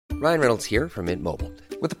Ryan Reynolds here from Mint Mobile.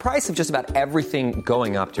 With the price of just about everything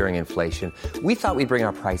going up during inflation, we thought we'd bring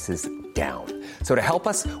our prices down. So to help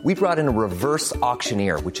us, we brought in a reverse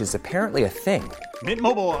auctioneer, which is apparently a thing. Mint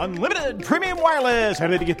Mobile Unlimited Premium Wireless. How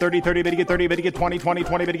to get 30, 30, bit to get 30, bit to get 20, 20,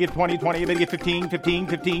 20, bit to get 20, 20, bit to get 15, 15,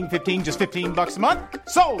 15, 15, just $15 a month?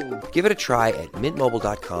 Sold! Give it a try at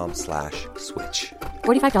mintmobile.com/switch.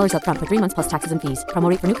 $45 up front for 3 months plus taxes and fees. Promo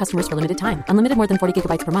rate for new customers for limited time. Unlimited more than 40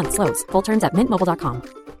 gigabytes per month. Slows full terms at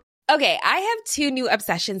mintmobile.com. Okay, I have 2 new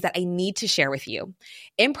obsessions that I need to share with you.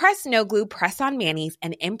 Impress No Glue Press-On Manis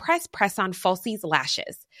and Impress Press-On Falsies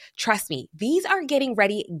Lashes. Trust me, these are getting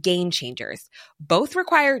ready game changers. Both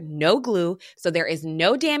require no glue, so there is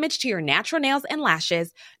no damage to your natural nails and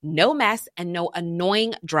lashes, no mess, and no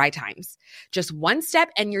annoying dry times. Just one step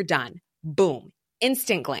and you're done. Boom.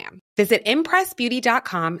 Instant glam. Visit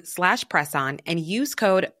impressbeauty.com/presson and use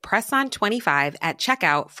code PRESSON25 at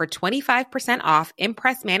checkout for 25% off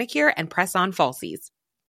Impress Manicure and Press-On Falsies.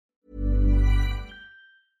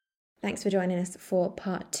 Thanks for joining us for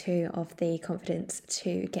part 2 of the Confidence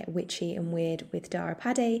to Get Witchy and Weird with Daire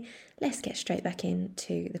Paddy. Let's get straight back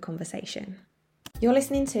into the conversation. You're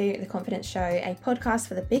listening to The Confidence Show, a podcast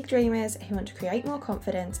for the big dreamers who want to create more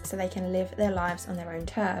confidence so they can live their lives on their own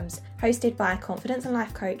terms. Hosted by confidence and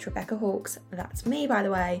life coach Rebecca Hawkes, that's me by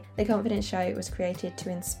the way, The Confidence Show was created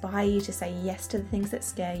to inspire you to say yes to the things that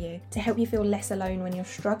scare you, to help you feel less alone when you're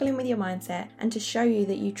struggling with your mindset, and to show you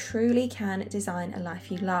that you truly can design a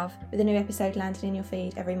life you love. With a new episode landing in your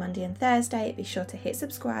feed every Monday and Thursday, be sure to hit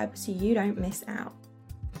subscribe so you don't miss out.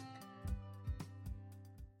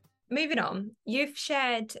 Moving on, you've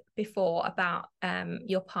shared before about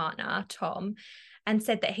your partner, Tom, and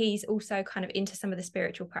said that he's also kind of into some of the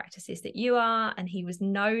spiritual practices that you are, and he was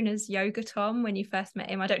known as Yoga Tom when you first met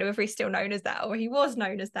him. I don't know if he's still known as that, or he was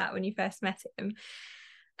known as that when you first met him.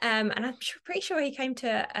 And I'm pretty sure he came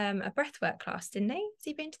to a breathwork class, didn't he? Has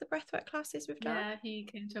he been to the breathwork classes with Daire? Yeah, he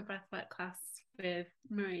came to a breathwork class with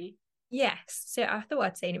Marie. Yes, so I thought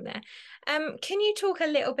I'd seen him there. Can you talk a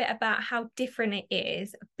little bit about how different it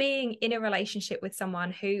is being in a relationship with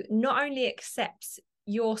someone who not only accepts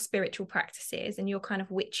your spiritual practices and your kind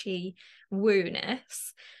of witchy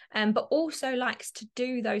woo-ness, but also likes to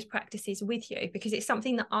do those practices with you? Because it's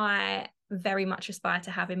something that I very much aspire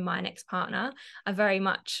to have in my next partner. I very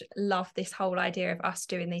much love this whole idea of us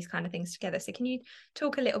doing these kind of things together. So can you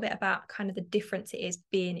talk a little bit about kind of the difference it is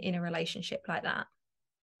being in a relationship like that?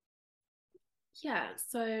 Yeah,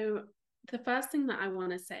 so the first thing that I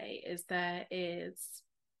want to say is there is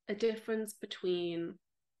a difference between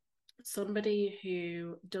somebody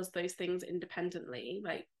who does those things independently,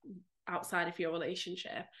 like outside of your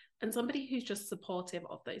relationship, and somebody who's just supportive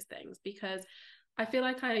of those things. Because I feel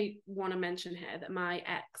like I want to mention here that my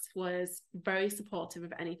ex was very supportive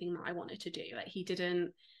of anything that I wanted to do. Like, he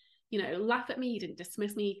didn't, laugh at me, he didn't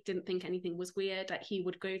dismiss me, didn't think anything was weird. Like, he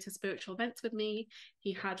would go to spiritual events with me.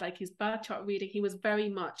 He had like his birth chart reading. He was very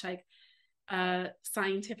much like a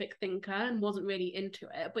scientific thinker and wasn't really into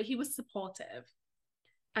it, but he was supportive.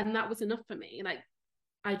 And that was enough for me. Like,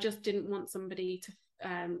 I just didn't want somebody to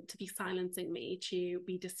be silencing me, to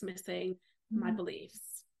be dismissing my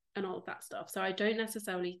beliefs and all of that stuff. So I don't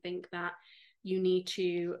necessarily think that you need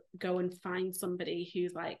to go and find somebody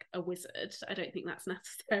who's like a wizard. I don't think that's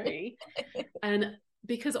necessary. And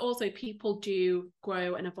because also people do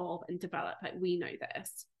grow and evolve and develop, like, we know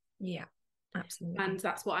this. Yeah, absolutely. And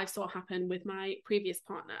that's what I saw happen with my previous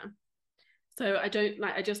partner. So I don't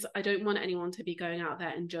want anyone to be going out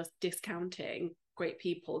there and just discounting great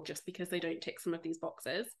people just because they don't tick some of these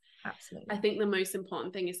boxes. Absolutely. I think the most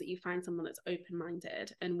important thing is that you find someone that's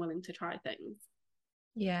open-minded and willing to try things.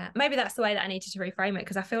 Yeah, maybe that's the way that I needed to reframe it,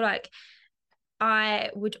 because I feel like I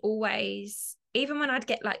would always, even when I'd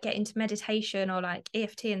get into meditation or like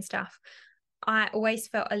EFT and stuff, I always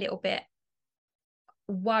felt a little bit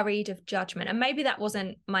worried of judgment. And maybe that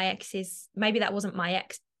wasn't my ex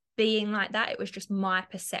being like that. It was just my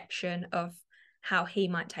perception of how he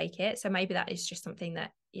might take it. So maybe that is just something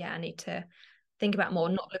that, I need to think about more,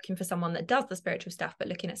 not looking for someone that does the spiritual stuff, but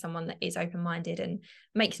looking at someone that is open-minded and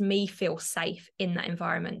makes me feel safe in that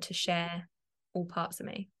environment to share all parts of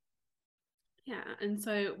me. Yeah. And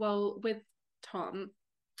so, well, with Tom,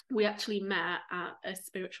 we actually met at a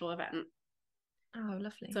spiritual event. Oh,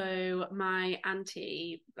 lovely. So my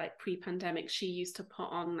auntie, like pre-pandemic, she used to put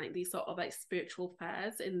on like these sort of like spiritual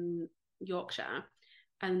fairs in Yorkshire.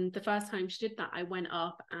 And the first time she did that, I went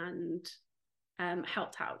up and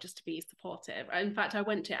helped out just to be supportive. In fact, I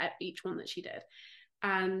went to each one that she did.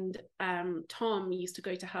 And Tom used to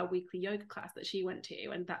go to her weekly yoga class that she went to,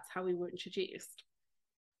 and that's how we were introduced.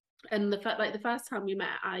 And the first time we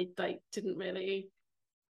met, I didn't really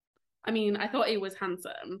I mean, I thought he was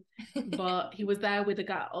handsome, but he was there with a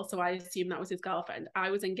girl, so I assumed that was his girlfriend. I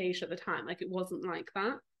was engaged at the time. Like, it wasn't like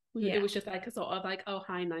that. Yeah. It was just like a sort of like, oh,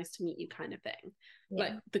 hi, nice to meet you kind of thing. Yeah.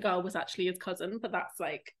 Like, the girl was actually his cousin, but that's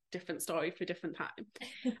like different story for different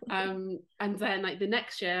time. And then like the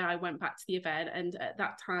next year I went back to the event, and at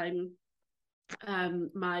that time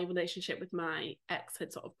my relationship with my ex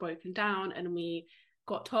had sort of broken down, and we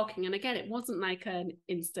got talking. And again, it wasn't like an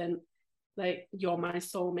instant like you're my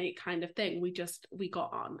soulmate kind of thing. We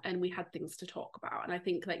got on and we had things to talk about. And I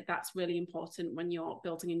think like that's really important when you're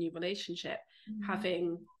building a new relationship,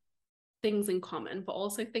 having things in common but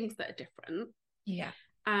also things that are different. Yeah.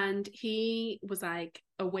 And he was like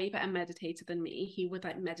a way better meditator than me. He would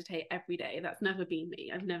like meditate every day. That's never been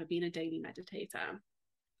me. I've never been a daily meditator.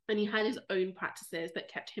 And he had his own practices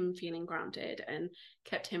that kept him feeling grounded and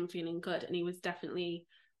kept him feeling good. And he was definitely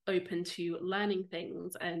open to learning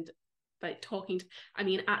things and like talking to, I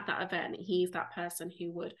mean, at that event, he's that person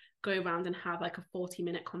who would go around and have like a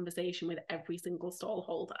 40-minute conversation with every single stall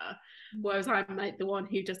holder. Whereas I'm like the one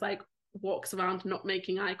who just like walks around not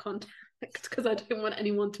making eye contact because I don't want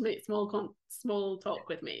anyone to make small talk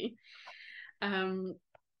with me. And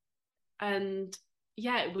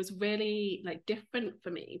yeah, it was really like different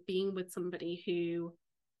for me being with somebody who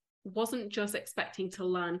wasn't just expecting to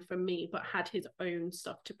learn from me but had his own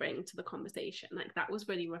stuff to bring to the conversation. Like, that was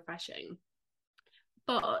really refreshing.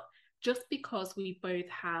 But just because we both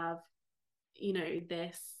have, you know,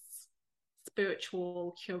 this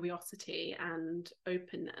spiritual curiosity and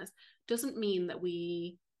openness doesn't mean that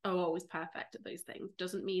we are always perfect at those things.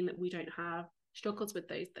 Doesn't mean that we don't have struggles with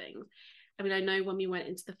those things. I mean, I know when we went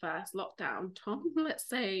into the first lockdown, Tom, let's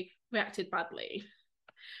say, reacted badly.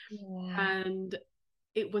 Yeah. And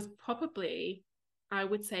it was probably, I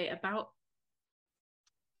would say, about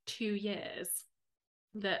 2 years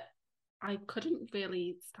that I couldn't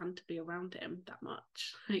really stand to be around him that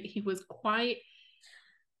much. Like, he was quite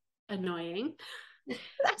annoying.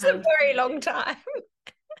 That's a very long time.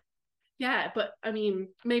 Yeah, but I mean,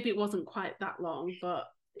 maybe it wasn't quite that long, but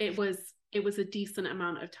it was a decent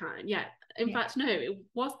amount of time. Yeah. In fact, no, it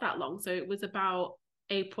was that long. So it was about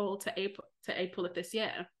April to April of this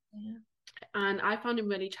year. Yeah. And I found him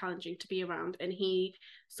really challenging to be around. And he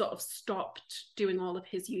sort of stopped doing all of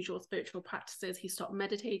his usual spiritual practices. He stopped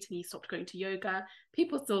meditating. He stopped going to yoga.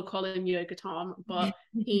 People still call him Yoga Tom, but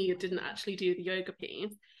he didn't actually do the yoga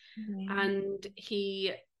piece. Yeah. And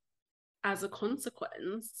he, as a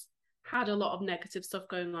consequence, had a lot of negative stuff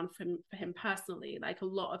going on for him personally. Like, a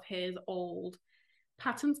lot of his old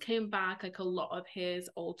patterns came back. Like, a lot of his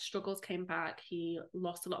old struggles came back. He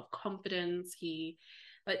lost a lot of confidence.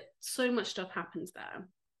 Like, so much stuff happens there.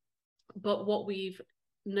 But what we've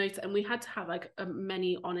noticed, and we had to have like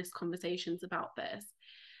many honest conversations about this,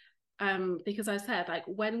 because I said, like,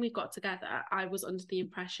 when we got together, I was under the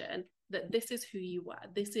impression that this is who you were.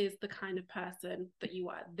 This is the kind of person that you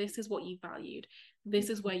were. This is what you valued. This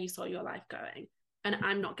is where you saw your life going. And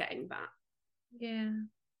I'm not getting that. Yeah.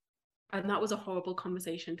 And that was a horrible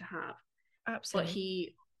conversation to have.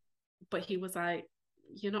 Absolutely. But he was like,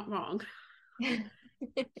 you're not wrong.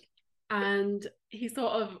 And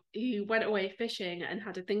he went away fishing and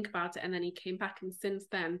had to think about it, and then he came back, and since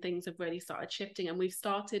then things have really started shifting, and we've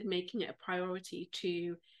started making it a priority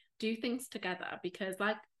to do things together, because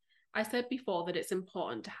like I said before, that it's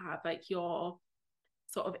important to have like your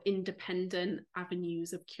sort of independent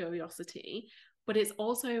avenues of curiosity, but it's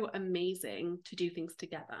also amazing to do things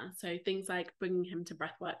together. So things like bringing him to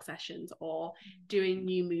breathwork sessions, or doing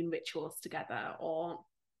new moon rituals together, or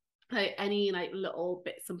like any like little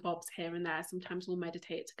bits and bobs here and there. Sometimes we'll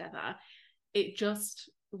meditate together. It just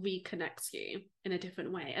reconnects you in a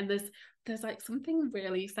different way. And there's like something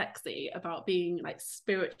really sexy about being like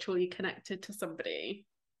spiritually connected to somebody.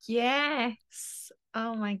 Yes.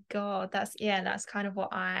 Oh my God. That's kind of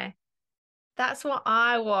what I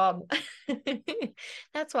want.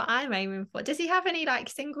 That's what I'm aiming for. Does he have any like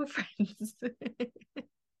single friends?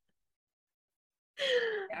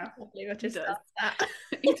 Yeah, he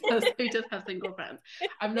does. He does have single friends.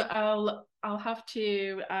 I'll have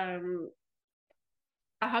to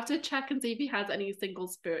check and see if he has any single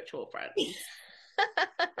spiritual friends.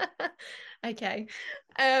 Okay.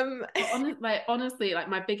 Honestly, like,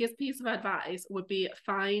 my biggest piece of advice would be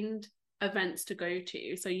find events to go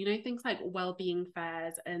to. So, you know, things like well-being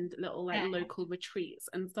fairs and little like local retreats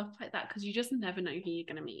and stuff like that, because you just never know who you're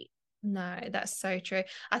going to meet. No, that's so true.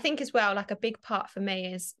 I think as well, like a big part for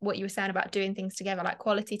me is what you were saying about doing things together. Like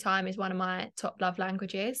quality time is one of my top love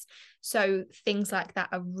languages. So things like that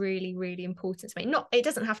are really, really important to me. Not, it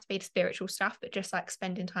doesn't have to be the spiritual stuff, but just like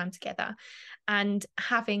spending time together and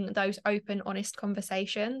having those open, honest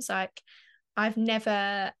conversations. Like I've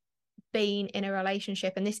never been in a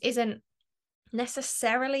relationship, and this isn't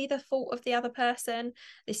necessarily the fault of the other person.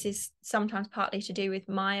 This is sometimes partly to do with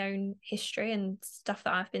my own history and stuff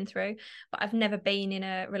that I've been through, but I've never been in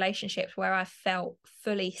a relationship where I felt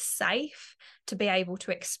fully safe to be able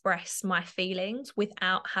to express my feelings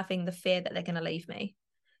without having the fear that they're going to leave me.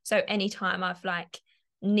 So anytime I've like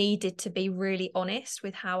needed to be really honest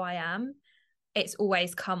with how I am, it's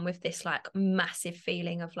always come with this like massive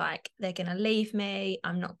feeling of like they're going to leave me,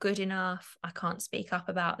 I'm not good enough, I can't speak up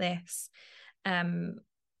about this. And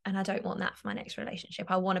I don't want that for my next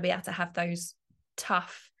relationship. I want to be able to have those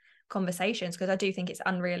tough conversations, because I do think it's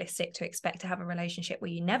unrealistic to expect to have a relationship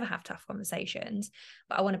where you never have tough conversations,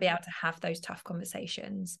 but I want to be able to have those tough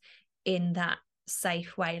conversations in that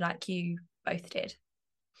safe way like you both did.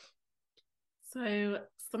 So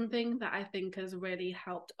something that I think has really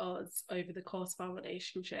helped us over the course of our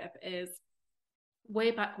relationship is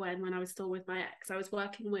way back when I was still with my ex, I was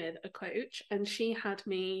working with a coach and she had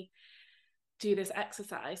me do this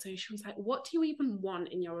exercise. So she was like, what do you even want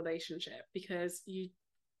in your relationship? Because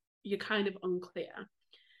you're kind of unclear.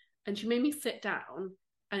 And she made me sit down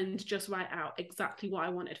and just write out exactly what I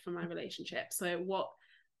wanted from my relationship. So what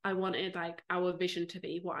I wanted like our vision to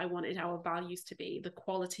be, what I wanted our values to be, the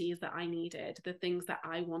qualities that I needed, the things that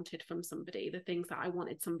I wanted from somebody, the things that I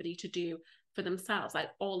wanted somebody to do for themselves, like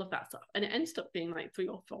all of that stuff. And it ended up being like 3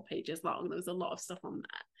 or 4 pages long. There was a lot of stuff on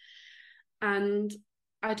there. And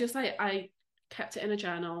I just like, I kept it in a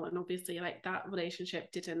journal, and obviously like that relationship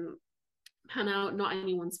didn't pan out. Not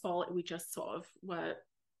anyone's fault. We just sort of were,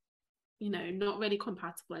 not really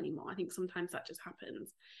compatible anymore. I think sometimes that just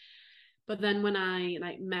happens. But then when I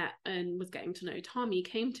like met and was getting to know Tom, he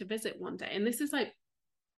came to visit one day, and this is like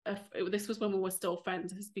this was when we were still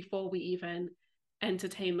friends. This is before we even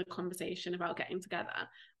entertained the conversation about getting together.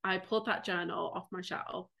 I pulled that journal off my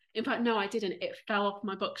shelf. In fact, no, I didn't. It fell off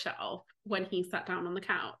my bookshelf when he sat down on the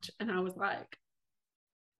couch, and I was like,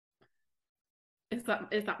 is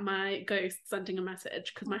that my ghost sending a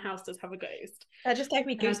message? Because my house does have a ghost. That just gave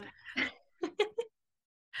me goosebumps.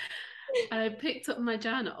 I picked up my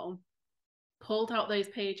journal, pulled out those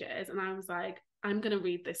pages, and I was like, I'm going to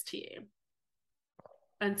read this to you.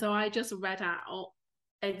 And so I just read out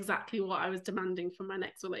exactly what I was demanding from my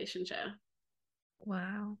next relationship.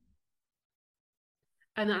 Wow.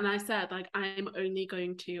 And then I said, like, I'm only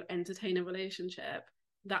going to entertain a relationship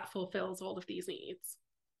that fulfills all of these needs.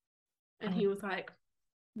 And he was like,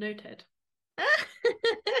 noted.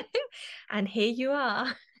 And here you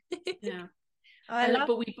are. Yeah.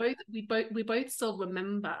 But we both still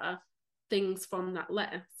remember things from that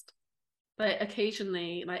list. Like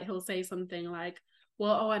occasionally, like he'll say something like,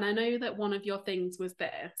 well, and I know that one of your things was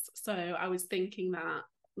this, so I was thinking that.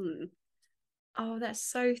 Oh, that's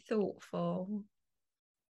so thoughtful.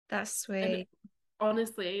 That's sweet. And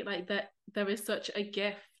honestly, like that there is such a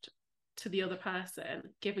gift to the other person,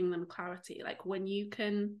 giving them clarity. Like when you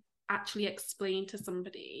can actually explain to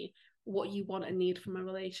somebody what you want and need from a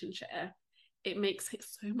relationship, it makes it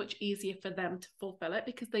so much easier for them to fulfill it,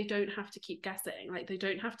 because they don't have to keep guessing. Like they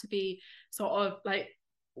don't have to be sort of like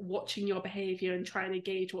watching your behavior and trying to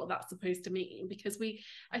gauge what that's supposed to mean, because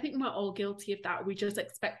I think we're all guilty of that. We just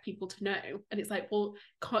expect people to know, and it's like, well,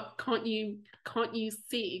 can't you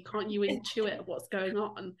see, can't you intuit what's going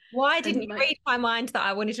on? Why didn't you read my mind that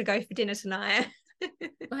I wanted to go for dinner tonight?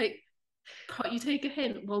 Like, can't you take a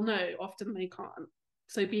hint? Well, no, often they can't.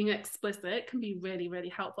 So being explicit can be really, really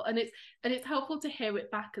helpful, and it's helpful to hear it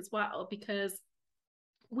back as well, because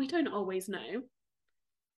we don't always know.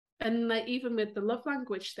 And like even with the love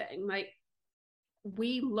language thing, like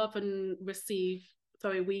we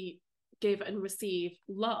give and receive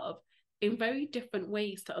love in very different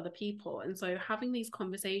ways to other people. And so having these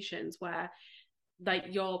conversations where like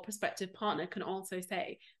your prospective partner can also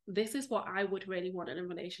say, this is what I would really want in a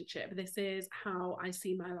relationship, this is how I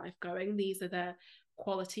see my life going, these are the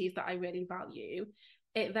qualities that I really value,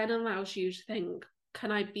 it then allows you to think,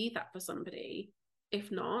 can I be that for somebody?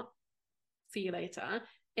 If not, see you later.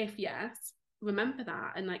 If yes, remember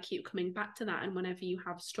that and like keep coming back to that. And whenever you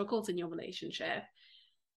have struggles in your relationship,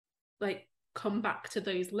 like come back to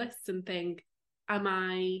those lists and think, am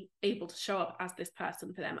I able to show up as this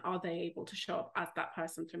person for them? Are they able to show up as that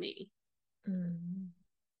person for me? I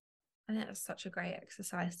think that's such a great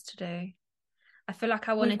exercise to do. I feel like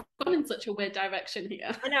I want to. We've gone in such a weird direction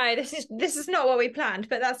here. I know this is not what we planned,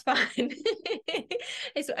 but that's fine.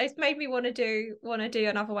 It's made me want to do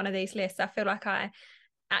another one of these lists. I feel like I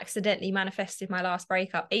accidentally manifested my last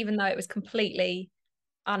breakup, even though it was completely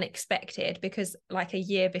unexpected, because like a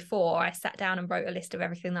year before I sat down and wrote a list of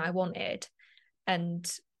everything that I wanted, and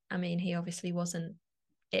I mean, he obviously wasn't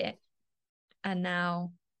it, and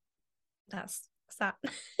now that's that.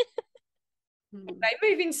 Anyway,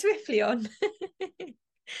 moving swiftly on.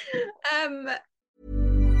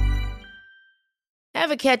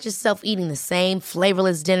 Ever catch yourself eating the same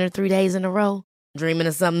flavorless dinner 3 days in a row? Dreaming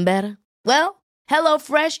of something better? Well,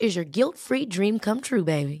 HelloFresh is your guilt-free dream come true,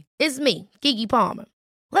 baby. It's me, Keke Palmer.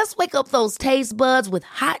 Let's wake up those taste buds with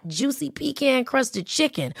hot, juicy pecan-crusted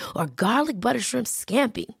chicken or garlic butter shrimp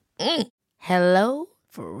scampi. Hello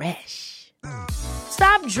Fresh.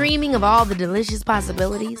 Stop dreaming of all the delicious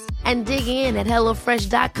possibilities and dig in at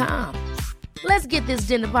HelloFresh.com. Let's get this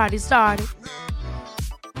dinner party started.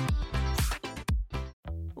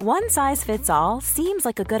 One size fits all seems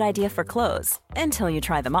like a good idea for clothes until you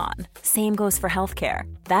try them on. Same goes for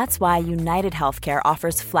healthcare. That's why United Healthcare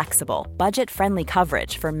offers flexible, budget-friendly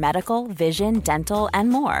coverage for medical, vision, dental, and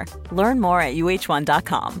more. Learn more at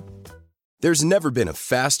uh1.com. There's never been a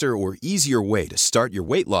faster or easier way to start your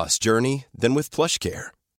weight loss journey than with PlushCare.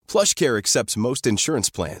 PlushCare accepts most insurance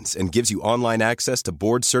plans and gives you online access to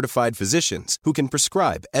board-certified physicians who can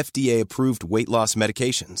prescribe FDA-approved weight loss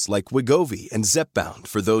medications like Wegovy and Zepbound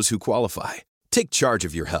for those who qualify. Take charge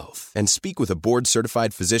of your health and speak with a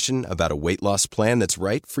board-certified physician about a weight loss plan that's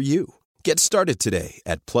right for you. Get started today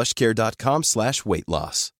at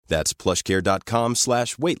plushcare.com/weightloss. That's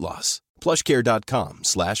plushcare.com/weightloss.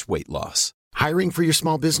 plushcare.com/weightloss. Hiring for your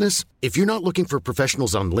small business? If you're not looking for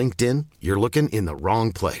professionals on LinkedIn, you're looking in the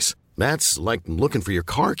wrong place. That's like looking for your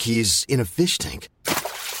car keys in a fish tank.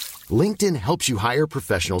 LinkedIn helps you hire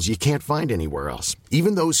professionals you can't find anywhere else,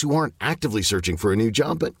 even those who aren't actively searching for a new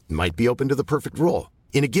job but might be open to the perfect role.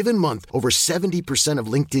 In a given month, over 70% of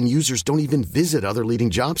LinkedIn users don't even visit other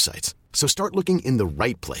leading job sites. So start looking in the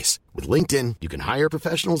right place. With LinkedIn, you can hire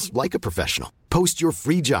professionals like a professional. Post your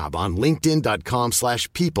free job on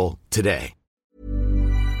linkedin.com/people today.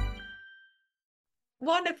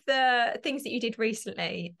 One of the things that you did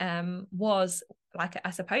recently was like, I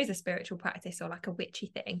suppose, a spiritual practice or like a witchy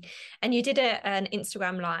thing. And you did an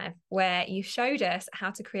Instagram live where you showed us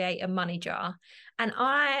how to create a money jar. And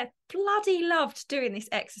I bloody loved doing this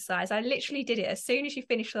exercise. I literally did it as soon as you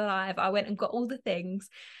finished the live. I went and got all the things.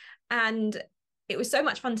 And it was so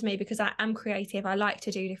much fun to me because I am creative. I like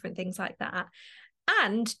to do different things like that.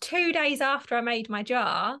 And 2 days after I made my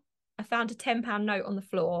jar, I found a £10 note on the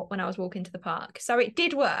floor when I was walking to the park. So it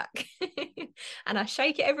did work. And I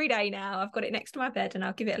shake it every day now. I've got it next to my bed and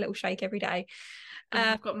I'll give it a little shake every day.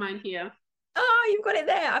 I've got mine here. Oh, you've got it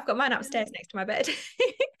there. I've got mine upstairs next to my bed.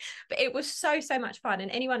 But it was so much fun. And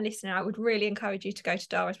anyone listening, I would really encourage you to go to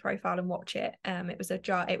Daire's profile and watch it. It was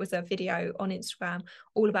a video on Instagram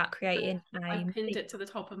all about creating I pinned it to the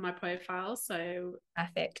top of my profile, so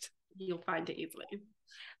perfect. You'll find it easily.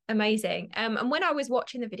 Amazing. And when I was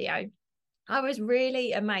watching the video, I was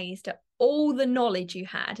really amazed at all the knowledge you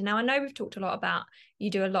had. Now, I know we've talked a lot about you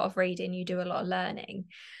do a lot of reading, you do a lot of learning,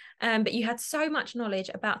 but you had so much knowledge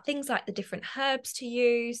about things like the different herbs to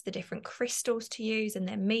use, the different crystals to use and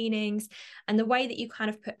their meanings, and the way that you kind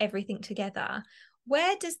of put everything together.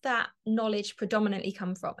 Where does that knowledge predominantly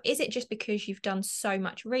come from? Is it just because you've done so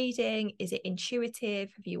much reading? Is it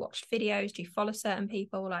intuitive? Have you watched videos? Do you follow certain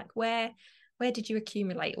people? Like where did you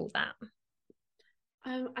accumulate all that?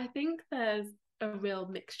 I think there's a real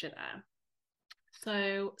mixture there.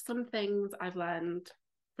 So some things I've learned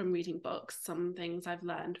from reading books, some things I've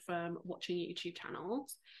learned from watching YouTube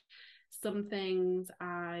channels, some things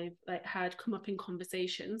I've heard come up in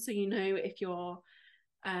conversation. So, if you're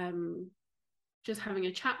just having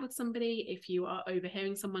a chat with somebody, if you are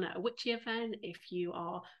overhearing someone at a witchy event, if you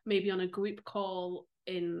are maybe on a group call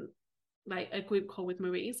with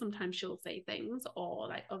Marie, sometimes she'll say things,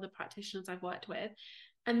 or other practitioners I've worked with.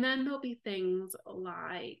 And then there'll be things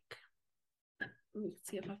like, let me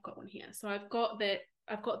see if I've got one here. So I've got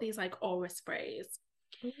these aura sprays.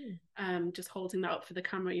 Just holding that up for the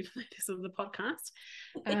camera, even though this is the podcast.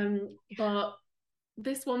 But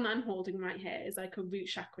this one that I'm holding right here is like a root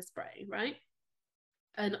chakra spray, right?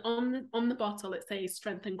 And on the bottle it says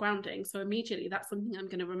strength and grounding. So immediately that's something I'm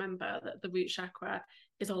going to remember, that the root chakra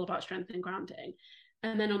is all about strength and grounding.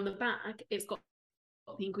 And then on the back it's got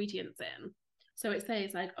the ingredients in. So it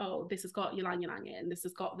says this has got ylang ylang in, this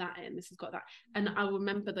has got that in, this has got that. And I'll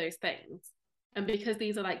remember those things. And because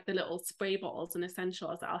these are the little spray bottles and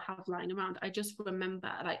essentials that I'll have lying around, I just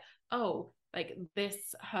remember like this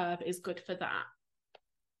herb is good for that.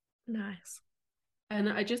 Nice. And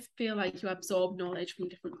I just feel like you absorb knowledge from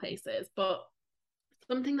different places. But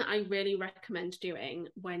something that I really recommend doing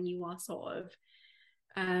when you are sort of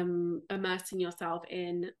immersing yourself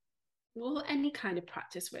in, well, any kind of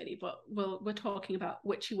practice really, but we're talking about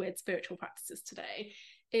witchy weird spiritual practices today,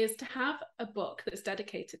 is to have a book that's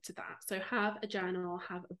dedicated to that. So have a journal,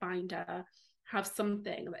 have a binder, have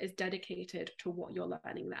something that is dedicated to what you're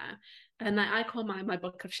learning there. And I call mine my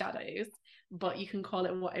book of shadows, but you can call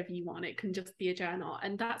it whatever you want. It can just be a journal,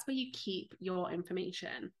 and that's where you keep your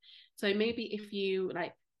information. So maybe if you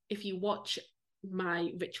watch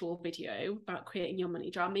my ritual video about creating your money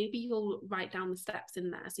jar, maybe you'll write down the steps in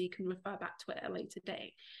there so you can refer back to it at a later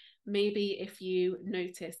date. Maybe if you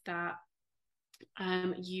notice that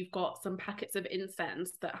you've got some packets of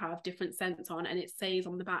incense that have different scents on, and it says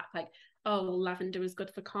on the back like, oh, lavender is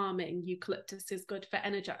good for calming, eucalyptus is good for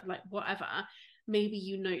energy, like whatever, maybe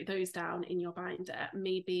you note those down in your binder.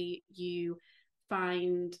 Maybe you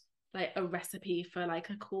find like a recipe for like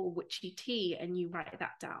a cool witchy tea and you write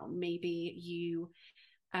that down. Maybe you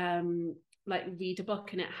like read a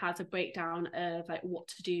book and it has a breakdown of like what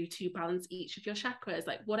to do to balance each of your chakras,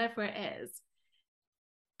 like whatever it is,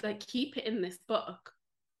 like keep it in this book,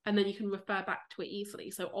 and then you can refer back to it easily.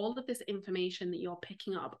 So all of this information that you're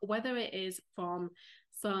picking up, whether it is from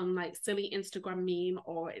some like silly Instagram meme,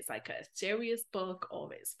 or it's like a serious book,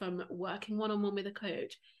 or it's from working one-on-one with a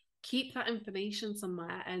coach, keep that information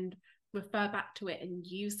somewhere and refer back to it and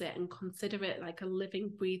use it and consider it like a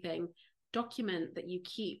living, breathing document that you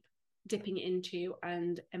keep dipping into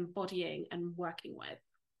and embodying and working with.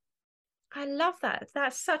 I love that.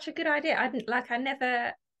 That's such a good idea. I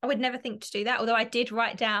would never think to do that. Although I did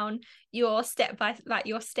write down your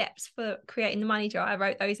your steps for creating the money jar. I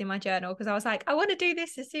wrote those in my journal because I was like, I want to do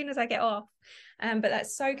this as soon as I get off. But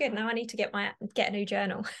that's so good. Now I need to get a new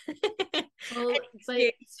journal. Well, it's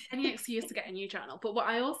like any excuse to get a new journal. But what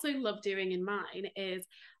I also love doing in mine is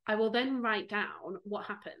I will then write down what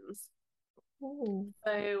happens. Ooh.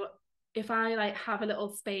 So if I like have a little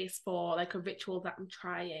space for like a ritual that I'm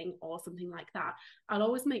trying or something like that, I'll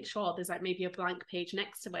always make sure there's like maybe a blank page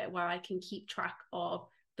next to it where I can keep track of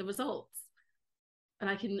the results, and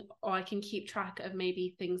I can keep track of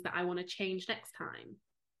maybe things that I want to change next time.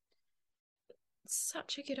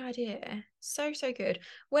 Such a good idea. So good.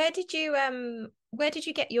 Where did you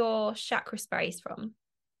get your chakra sprays from?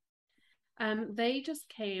 They just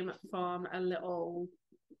came from a little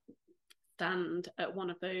stand at one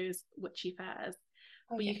of those witchy fairs.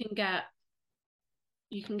 Okay. But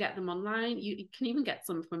you can get them online. You can even get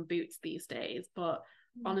some from Boots these days. But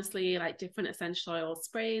honestly, like different essential oil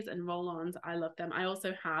sprays and roll-ons, I love them. I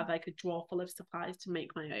also have like a drawer full of supplies to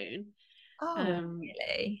make my own. Oh,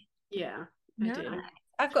 really? Yeah, nice. I do.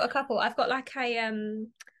 I've got a couple. I've got like a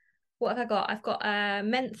what have I got? I've got a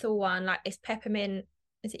menthol one, like this peppermint.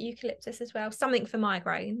 Is it eucalyptus as well? Something for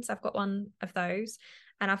migraines. I've got one of those.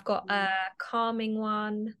 And I've got a calming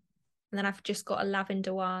one. And then I've just got a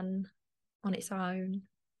lavender one on its own.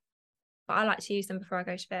 But I like to use them before I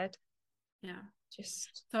go to bed. Yeah.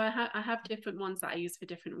 So I have different ones that I use for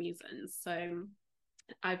different reasons. So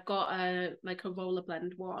I've got a roller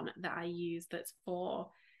blend one that I use that's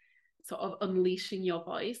for sort of unleashing your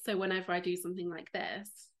voice. So whenever I do something like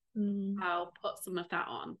this, I'll put some of that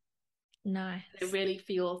on. Nice. It really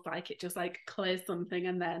feels like it just like clears something,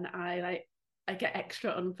 and then I get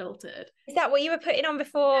extra unfiltered. Is that what you were putting on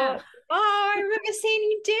before? Yeah. Oh, I remember seeing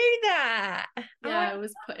you do that. Yeah, I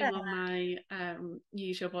was putting on my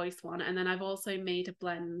use your voice one, and then I've also made a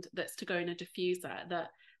blend that's to go in a diffuser that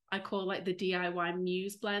I call like the DIY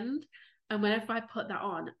muse blend. And whenever I put that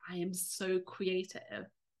on, I am so creative.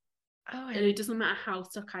 Oh, and it doesn't matter how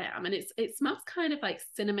stuck I am, and it smells kind of like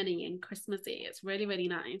cinnamony and Christmassy. It's really, really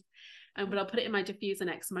nice. But I'll put it in my diffuser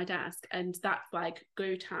next to my desk, and that's like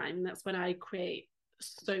go time. That's when I create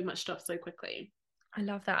so much stuff so quickly. I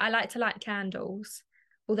love that. I like to light candles,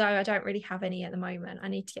 although I don't really have any at the moment. I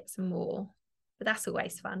need to get some more, but that's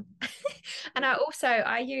always fun. And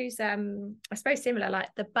I use I suppose similar, like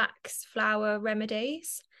the Bach's flower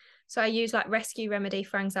remedies. So I use like rescue remedy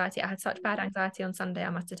for anxiety. I had such bad anxiety on Sunday, I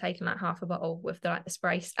must have taken like half a bottle with the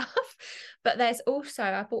spray stuff. But there's also,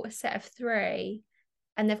 I bought a set of 3,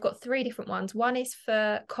 and they've got 3 different ones. One is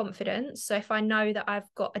for confidence. So if I know that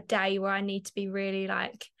I've got a day where I need to be really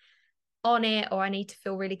like on it, or I need to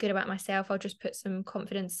feel really good about myself, I'll just put some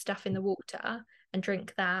confidence stuff in the water. and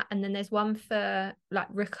drink that. And then there's one for like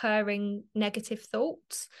recurring negative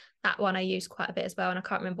thoughts. That one I use quite a bit as well. And I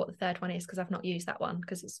can't remember what the third one is because I've not used that one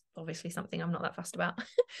because it's obviously something I'm not that fussed about.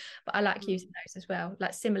 But I like using those as well.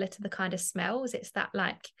 Like similar to the kind of smells. It's that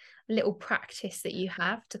like little practice that you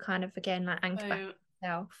have to kind of, again, like anchor back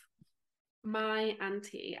yourself. My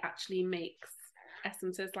auntie actually makes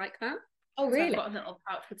essences like that. Oh, really? So I've got a little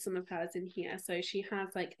pouch with some of hers in here. So she has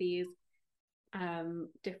like these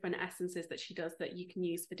different essences that she does that you can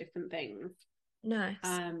use for different things. Nice.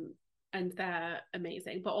 And they're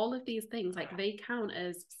amazing. But all of these things, like, they count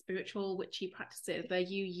as spiritual witchy practices. They're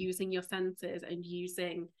you using your senses and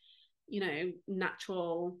using, you know,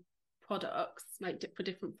 natural products, like for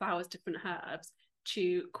different flowers, different herbs,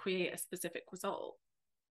 to create a specific result.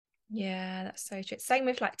 Yeah, that's so true. Same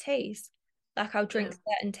with like teas. Like I'll drink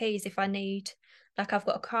certain teas if I need, like I've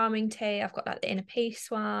got a calming tea, I've got like the inner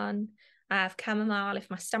peace one, I have chamomile if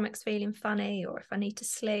my stomach's feeling funny or if I need to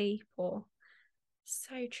sleep, or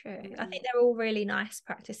so true. I think they're all really nice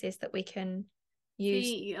practices that we can use.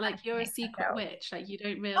 See, like, you're a secret witch, like you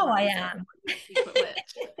don't realize. Oh, I am. You're a secret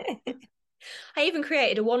witch. I even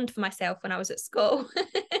created a wand for myself when I was at school.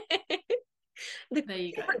 There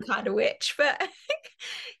you go. Different kind of witch, but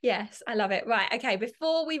yes, I love it. Right, okay,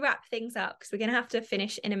 before we wrap things up, because we're going to have to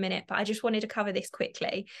finish in a minute, but I just wanted to cover this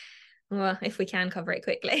quickly. Well, if we can cover it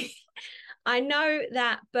quickly. I know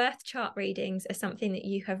that birth chart readings are something that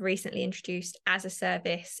you have recently introduced as a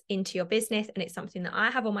service into your business, and it's something that I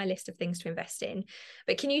have on my list of things to invest in.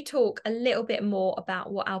 But can you talk a little bit more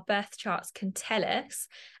about what our birth charts can tell us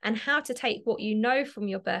and how to take what you know from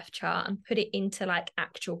your birth chart and put it into like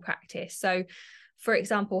actual practice? So, for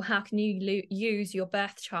example, how can you use your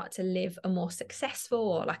birth chart to live a more successful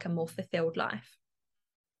or like a more fulfilled life?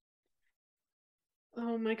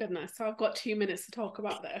 Oh my goodness. So I've got 2 minutes to talk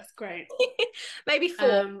about this. Great. Maybe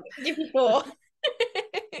 4. Give me 4.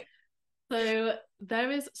 So there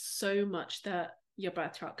is so much that your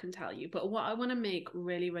birth chart can tell you. But what I want to make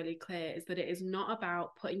really, really clear is that it is not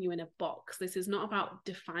about putting you in a box. This is not about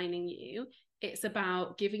defining you. It's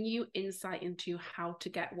about giving you insight into how to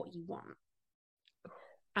get what you want.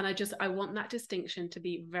 And I want that distinction to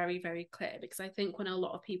be very, very clear, because I think when a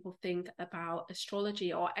lot of people think about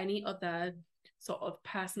astrology or any other sort of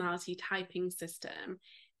personality typing system,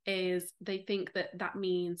 is they think that that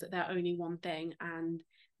means that they're only one thing and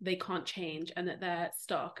they can't change and that they're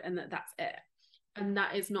stuck and that that's it. And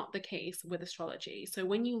that is not the case with astrology. So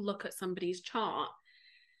when you look at somebody's chart,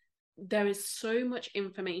 there is so much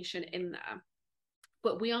information in there.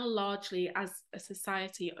 But we are largely, as a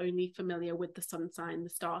society, only familiar with the sun sign, the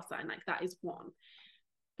star sign, like that is one.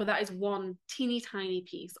 But that is one teeny tiny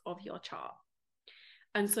piece of your chart.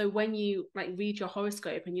 And so when you like read your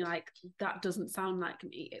horoscope and you're like, that doesn't sound like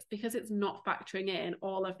me, it's because it's not factoring in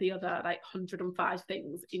all of the other like 105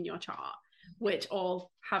 things in your chart, which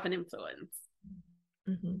all have an influence.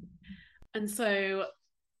 Mm-hmm. And so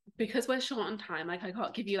because we're short on time, like I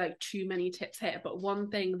can't give you like too many tips here, but one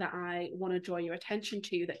thing that I want to draw your attention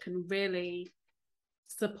to that can really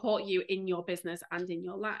support you in your business and in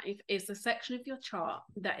your life is the section of your chart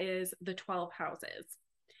that is the 12 houses.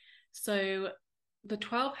 So the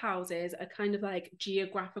 12 houses are kind of like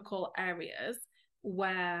geographical areas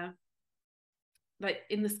where, like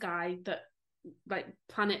in the sky, that like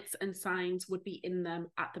planets and signs would be in them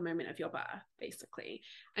at the moment of your birth, basically.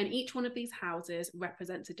 And each one of these houses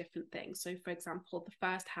represents a different thing. So for example, the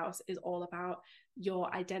first house is all about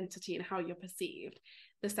your identity and how you're perceived.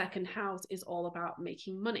 The second house is all about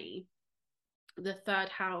making money. The third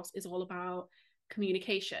house is all about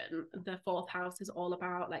communication. The fourth house is all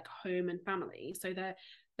about like home and family. So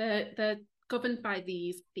they're governed by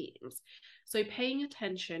these themes. So paying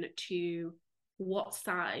attention to what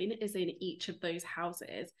sign is in each of those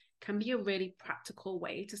houses can be a really practical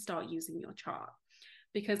way to start using your chart.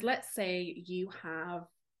 Because let's say you have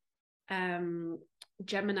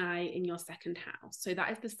Gemini in your second house. So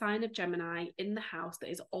that is the sign of Gemini in the house that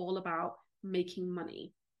is all about making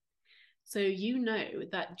money. So you know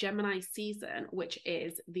that Gemini season, which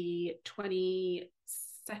is the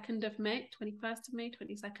 22nd of May, 21st of May,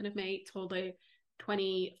 22nd of May till the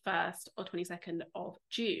 21st or 22nd of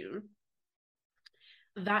June,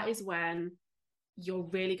 that is when you're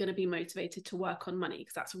really going to be motivated to work on money,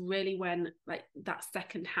 because that's really when like that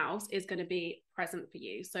second house is going to be present for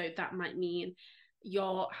you. So that might mean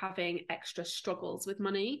you're having extra struggles with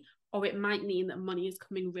money, or it might mean that money is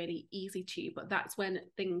coming really easy to you, but that's when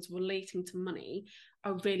things relating to money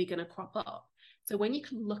are really going to crop up. So when you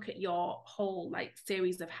can look at your whole like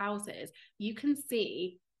series of houses, you can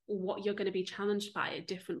see what you're going to be challenged by at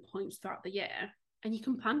different points throughout the year, and you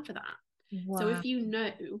can plan for that. Wow. So if you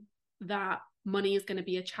know that money is going to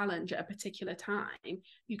be a challenge at a particular time,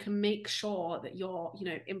 you can make sure that you're, you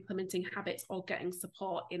know, implementing habits or getting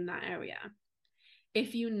support in that area.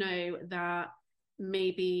 If you know that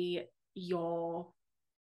maybe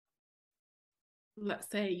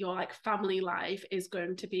let's say your like family life is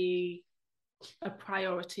going to be a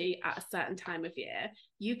priority at a certain time of year,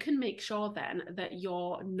 you can make sure then that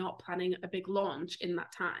you're not planning a big launch in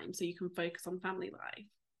that time, so you can focus on family life.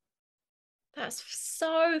 That's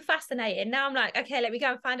so fascinating. Now I'm like, okay, let me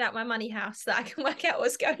go and find out my money house so that I can work out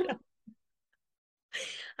what's going on.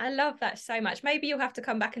 I love that so much. Maybe you'll have to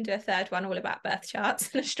come back and do a third one all about birth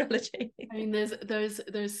charts and astrology. I mean,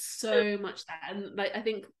 there's so much there, and like I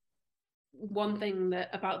think one thing that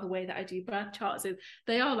about the way that I do birth charts is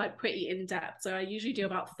they are like pretty in-depth. So I usually do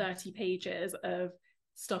about 30 pages of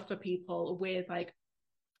stuff for people with like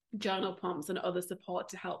journal prompts and other support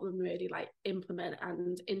to help them really like implement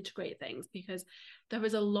and integrate things, because there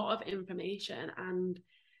is a lot of information and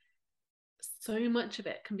so much of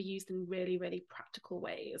it can be used in really, really practical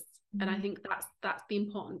ways. And I think that's the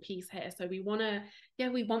important piece here. So we want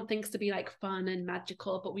things to be like fun and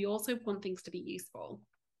magical, but we also want things to be useful.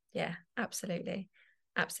 Yeah, absolutely.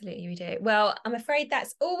 Absolutely, we do. Well, I'm afraid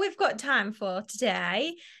that's all we've got time for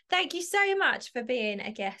today. Thank you so much for being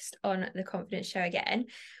a guest on The Confidence Show again.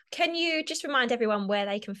 Can you just remind everyone where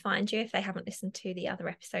they can find you if they haven't listened to the other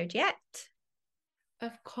episode yet?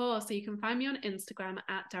 Of course. So you can find me on Instagram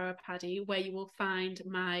at Daire Paddy, where you will find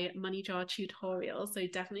my money jar tutorial. So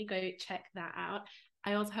definitely go check that out.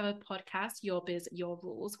 I also have a podcast, Your Biz, Your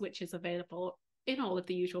Rules, which is available in all of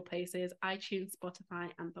the usual places, iTunes, Spotify,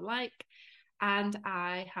 and the like. And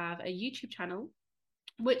I have a YouTube channel,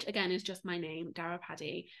 which again is just my name, Daire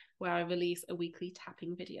Paddy, where I release a weekly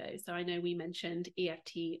tapping video. So I know we mentioned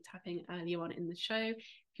EFT tapping earlier on in the show.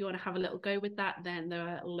 If you want to have a little go with that, then there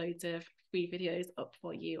are loads of free videos up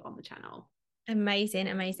for you on the channel. Amazing,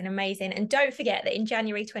 amazing, amazing. And don't forget that in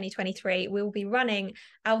January 2023, we'll be running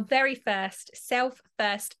our very first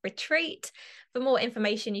Self-First retreat. For more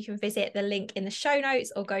information, you can visit the link in the show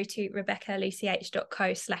notes or go to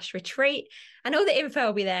rebeccaluch.co/retreat. And all the info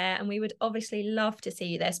will be there. And we would obviously love to see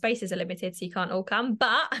you there. Spaces are limited, so you can't all come,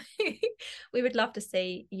 but we would love to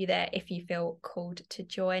see you there if you feel called to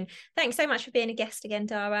join. Thanks so much for being a guest again,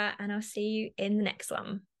 Daire, and I'll see you in the next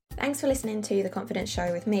one. Thanks for listening to The Confidence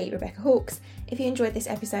Show with me, Rebecca Hawkes. If you enjoyed this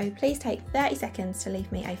episode, please take 30 seconds to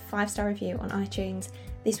leave me a 5-star review on iTunes.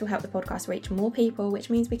 This will help the podcast reach more people, which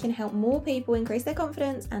means we can help more people increase their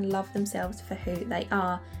confidence and love themselves for who they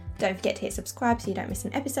are. Don't forget to hit subscribe so you don't miss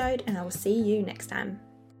an episode, and I will see you next time.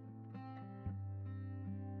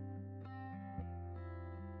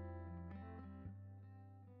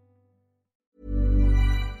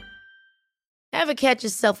 Ever catch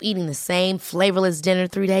yourself eating the same flavorless dinner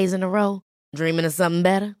 3 days in a row? Dreaming of something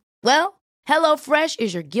better? Well, HelloFresh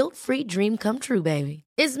is your guilt-free dream come true, baby.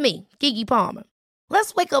 It's me, Keke Palmer.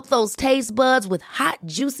 Let's wake up those taste buds with hot,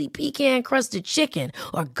 juicy pecan-crusted chicken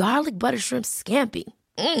or garlic butter shrimp scampi.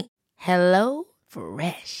 Hello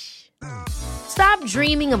Fresh. Stop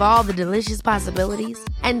dreaming of all the delicious possibilities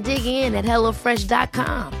and dig in at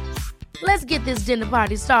HelloFresh.com. Let's get this dinner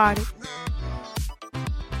party started.